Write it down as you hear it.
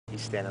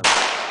He's standing.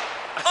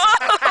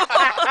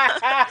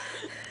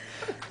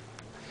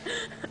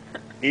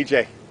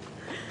 EJ,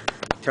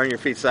 turn your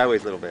feet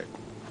sideways a little bit.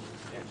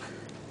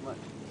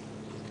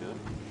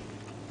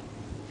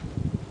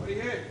 What do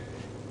you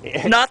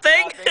hit?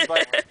 Nothing?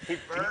 But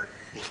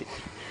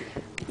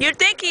You'd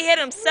think he hit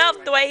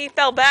himself the way he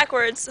fell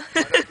backwards.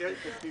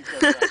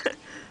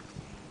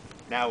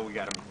 now we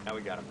got him. Now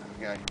we got him.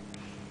 Okay.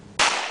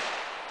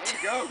 There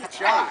you go. Good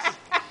shot.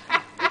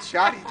 Good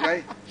shot,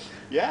 EJ.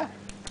 Yeah.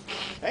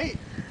 Hey.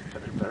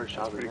 Better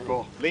shot. Pretty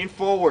cool. Lean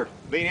forward.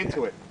 Lean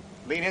into it.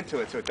 Lean into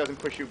it so it doesn't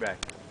push you back.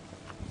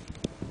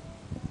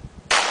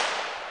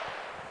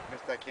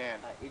 Missed that can.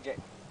 EJ.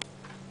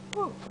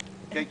 Woo.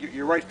 Take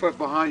your right foot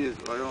behind you.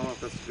 I don't know if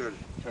that's good.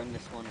 Turn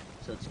this one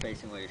so it's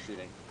facing where you're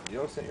shooting. You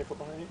don't set your foot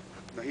behind you?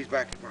 No, he's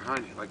back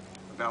behind you, like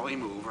a ballet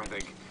move, I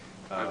think.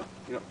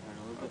 You know,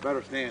 a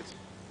better stance.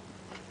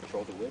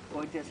 Control the whip.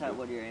 Point this out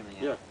what you're aiming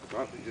at. Yeah,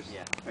 probably just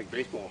like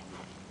baseball.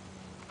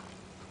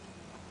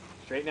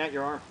 Straighten out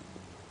your arm.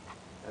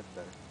 That's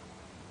better.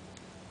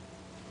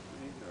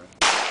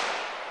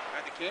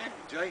 Got the can,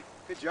 Jay.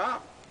 Good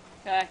job.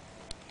 Okay.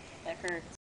 That hurts.